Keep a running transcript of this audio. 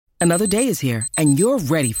Another day is here, and you're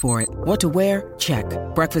ready for it. What to wear? Check.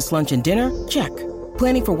 Breakfast, lunch, and dinner? Check.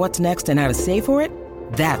 Planning for what's next and how to save for it?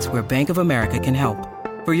 That's where Bank of America can help.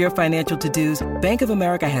 For your financial to-dos, Bank of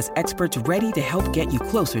America has experts ready to help get you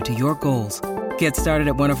closer to your goals. Get started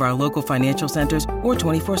at one of our local financial centers or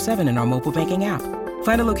 24/7 in our mobile banking app.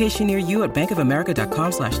 Find a location near you at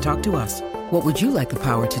bankofamerica.com/talktous. What would you like the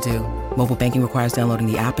power to do? Mobile banking requires downloading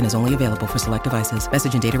the app and is only available for select devices.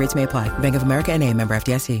 Message and data rates may apply. Bank of America N.A., member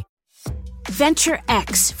FDIC. Venture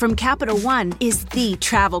X from Capital One is the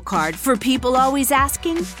travel card for people always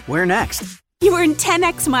asking, where next? You earn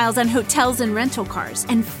 10x miles on hotels and rental cars,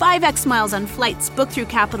 and 5x miles on flights booked through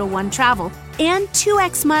Capital One Travel, and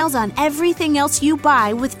 2x miles on everything else you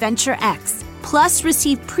buy with Venture X. Plus,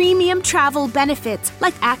 receive premium travel benefits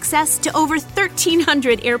like access to over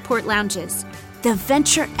 1,300 airport lounges. The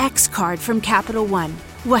Venture X card from Capital One.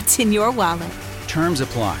 What's in your wallet? Terms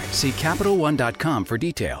apply. See CapitalOne.com for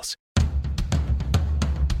details.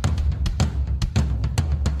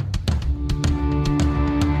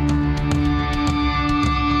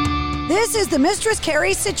 This is the Mistress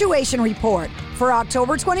Carrie Situation Report for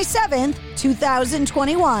October 27th,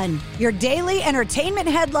 2021. Your daily entertainment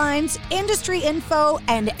headlines, industry info,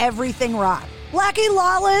 and everything rock. Blackie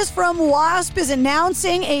Lawless from Wasp is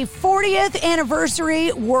announcing a 40th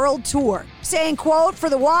anniversary world tour, saying, quote, for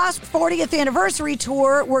the Wasp 40th anniversary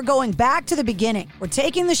tour, we're going back to the beginning. We're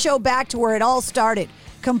taking the show back to where it all started,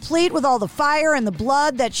 complete with all the fire and the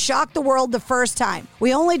blood that shocked the world the first time.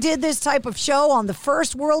 We only did this type of show on the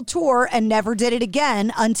first world tour and never did it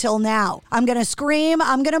again until now. I'm going to scream,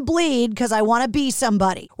 I'm going to bleed because I want to be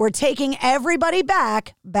somebody. We're taking everybody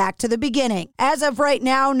back to the beginning. As of right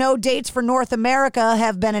now, no dates for North America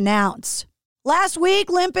have been announced. Last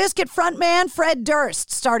week, Limp Bizkit frontman Fred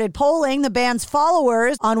Durst started polling the band's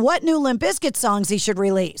followers on what new Limp Bizkit songs he should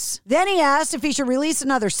release. Then he asked if he should release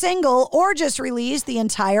another single or just release the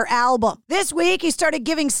entire album. This week, he started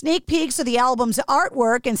giving sneak peeks of the album's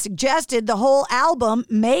artwork and suggested the whole album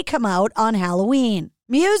may come out on Halloween.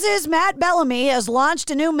 Muse's Matt Bellamy has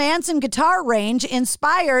launched a new Manson guitar range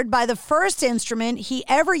inspired by the first instrument he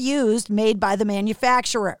ever used made by the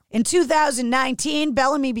manufacturer. In 2019,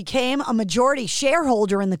 Bellamy became a majority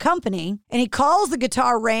shareholder in the company, and he calls the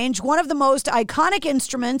guitar range one of the most iconic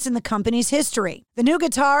instruments in the company's history. The new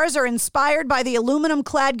guitars are inspired by the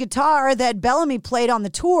aluminum-clad guitar that Bellamy played on the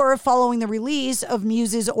tour following the release of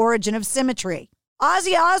Muse's Origin of Symmetry.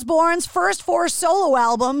 Ozzy Osbourne's first 4 solo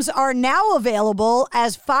albums are now available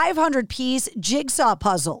as 500-piece jigsaw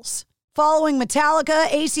puzzles. Following Metallica,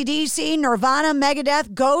 AC/DC, Nirvana,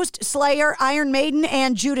 Megadeth, Ghost, Slayer, Iron Maiden,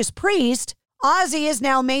 and Judas Priest, Ozzy has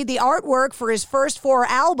now made the artwork for his first 4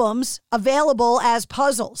 albums available as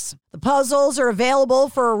puzzles. The puzzles are available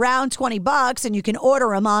for around $20, and you can order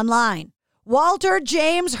them online. Walter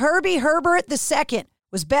James Herbie Herbert II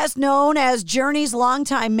was best known as Journey's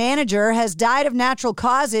longtime manager, has died of natural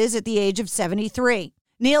causes at the age of 73.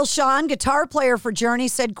 Neil Schon, guitar player for Journey,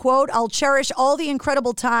 said, quote, I'll cherish all the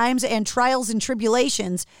incredible times and trials and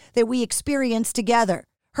tribulations that we experienced together.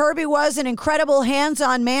 Herbie was an incredible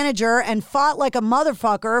hands-on manager and fought like a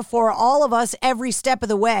motherfucker for all of us every step of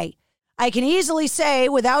the way. I can easily say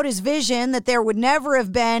without his vision that there would never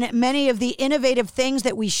have been many of the innovative things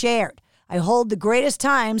that we shared. I hold the greatest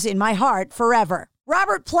times in my heart forever.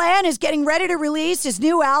 Robert Plant is getting ready to release his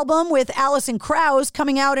new album with Alison Krauss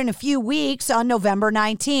coming out in a few weeks on November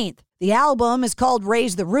 19th. The album is called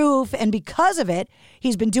Raise the Roof, and because of it,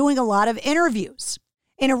 he's been doing a lot of interviews.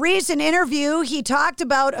 In a recent interview, he talked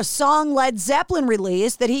about a song Led Zeppelin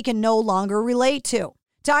released that he can no longer relate to.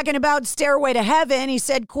 Talking about Stairway to Heaven, he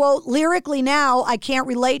said, quote, lyrically now, I can't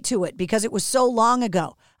relate to it because it was so long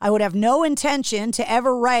ago. I would have no intention to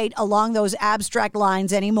ever write along those abstract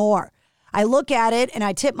lines anymore. I look at it and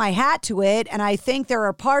I tip my hat to it, and I think there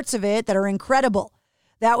are parts of it that are incredible.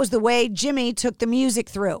 That was the way Jimmy took the music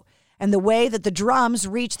through, and the way that the drums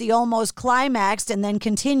reached the almost climaxed and then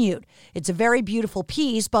continued. It's a very beautiful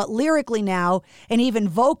piece, but lyrically now, and even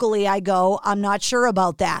vocally, I go, I'm not sure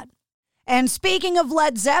about that. And speaking of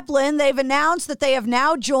Led Zeppelin, they've announced that they have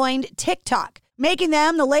now joined TikTok, making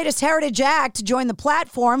them the latest heritage act to join the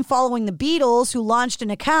platform following the Beatles, who launched an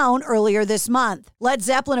account earlier this month. Led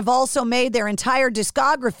Zeppelin have also made their entire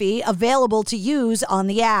discography available to use on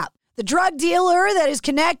the app. The drug dealer that is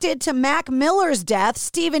connected to Mac Miller's death,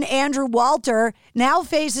 Stephen Andrew Walter, now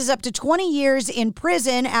faces up to 20 years in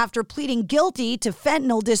prison after pleading guilty to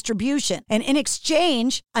fentanyl distribution. And in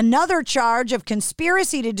exchange, another charge of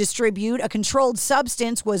conspiracy to distribute a controlled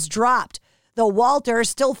substance was dropped. though Walter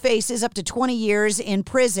still faces up to 20 years in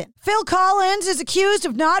prison. Phil Collins is accused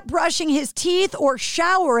of not brushing his teeth or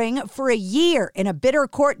showering for a year in a bitter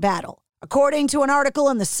court battle. According to an article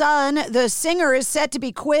in The Sun, the singer is set to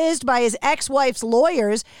be quizzed by his ex-wife's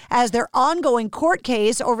lawyers as their ongoing court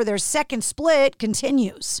case over their second split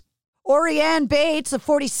continues. Orianne Bates, the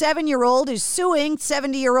 47-year-old, is suing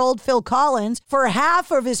 70-year-old Phil Collins for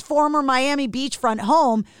half of his former Miami beachfront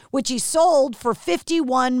home, which he sold for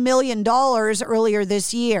 $51 million earlier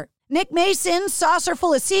this year. Nick Mason's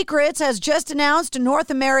Saucerful of Secrets has just announced a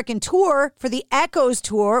North American tour for the Echoes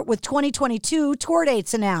Tour, with 2022 tour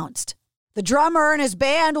dates announced. The drummer and his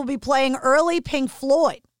band will be playing early Pink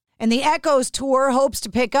Floyd, and the Echoes Tour hopes to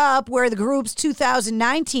pick up where the group's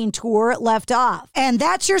 2019 tour left off. And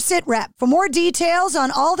that's your Sit Rep. For more details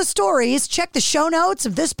on all the stories, check the show notes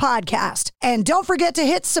of this podcast. And don't forget to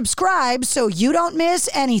hit subscribe so you don't miss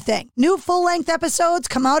anything. New full-length episodes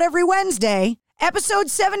come out every Wednesday. Episode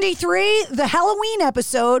 73, the Halloween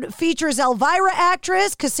episode, features Elvira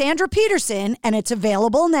actress Cassandra Peterson, and it's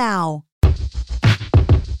available now.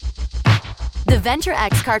 The Venture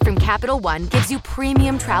X card from Capital One gives you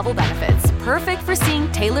premium travel benefits, perfect for seeing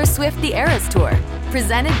Taylor Swift The Eras Tour.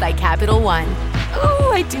 Presented by Capital One.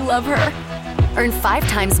 Ooh, I do love her. Earn 5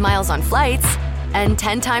 times miles on flights and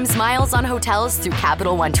 10 times miles on hotels through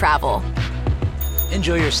Capital One Travel.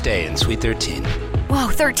 Enjoy your stay in Suite 13. Whoa,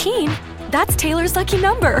 13? That's Taylor's lucky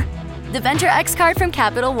number. The Venture X card from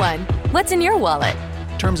Capital One. What's in your wallet?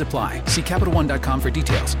 Terms apply. See CapitalOne.com for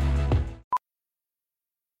details.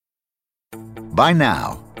 By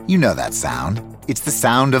now, you know that sound. It's the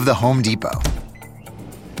sound of the Home Depot.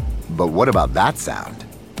 But what about that sound?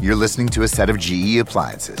 You're listening to a set of GE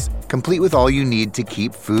appliances, complete with all you need to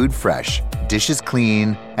keep food fresh, dishes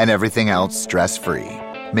clean, and everything else stress-free.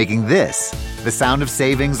 Making this the sound of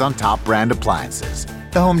savings on top brand appliances.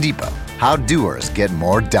 The Home Depot. How doers get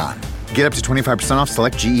more done. Get up to 25% off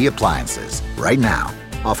select GE appliances right now.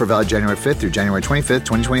 Offer valid January 5th through January 25th,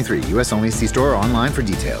 2023. U.S. only. See store or online for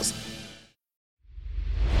details.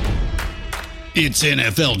 It's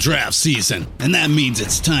NFL draft season, and that means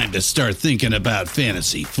it's time to start thinking about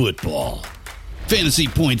fantasy football.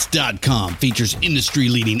 FantasyPoints.com features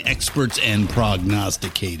industry-leading experts and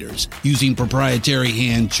prognosticators using proprietary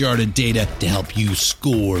hand-charted data to help you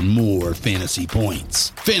score more fantasy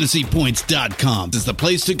points. FantasyPoints.com is the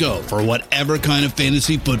place to go for whatever kind of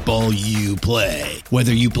fantasy football you play.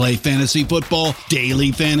 Whether you play fantasy football,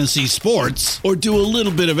 daily fantasy sports, or do a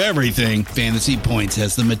little bit of everything, Fantasy Points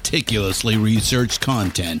has the meticulously researched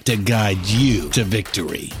content to guide you to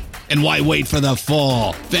victory. And why wait for the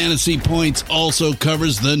fall? Fantasy Points also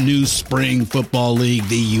covers the new spring football league,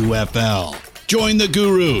 the UFL. Join the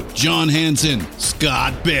guru, John Hansen,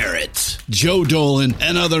 Scott Barrett, Joe Dolan,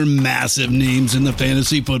 and other massive names in the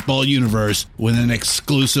fantasy football universe with an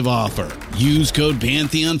exclusive offer. Use code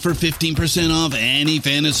Pantheon for 15% off any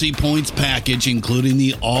Fantasy Points package, including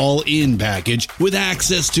the all-in package, with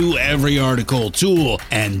access to every article, tool,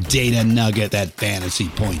 and data nugget that Fantasy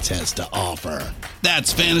Points has to offer.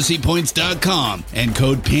 That's FantasyPoints.com and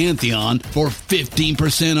code Pantheon for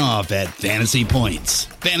 15% off at Fantasy Points.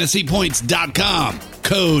 FantasyPoints.com,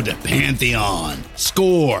 code Pantheon.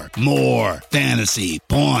 Score more fantasy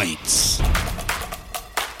points.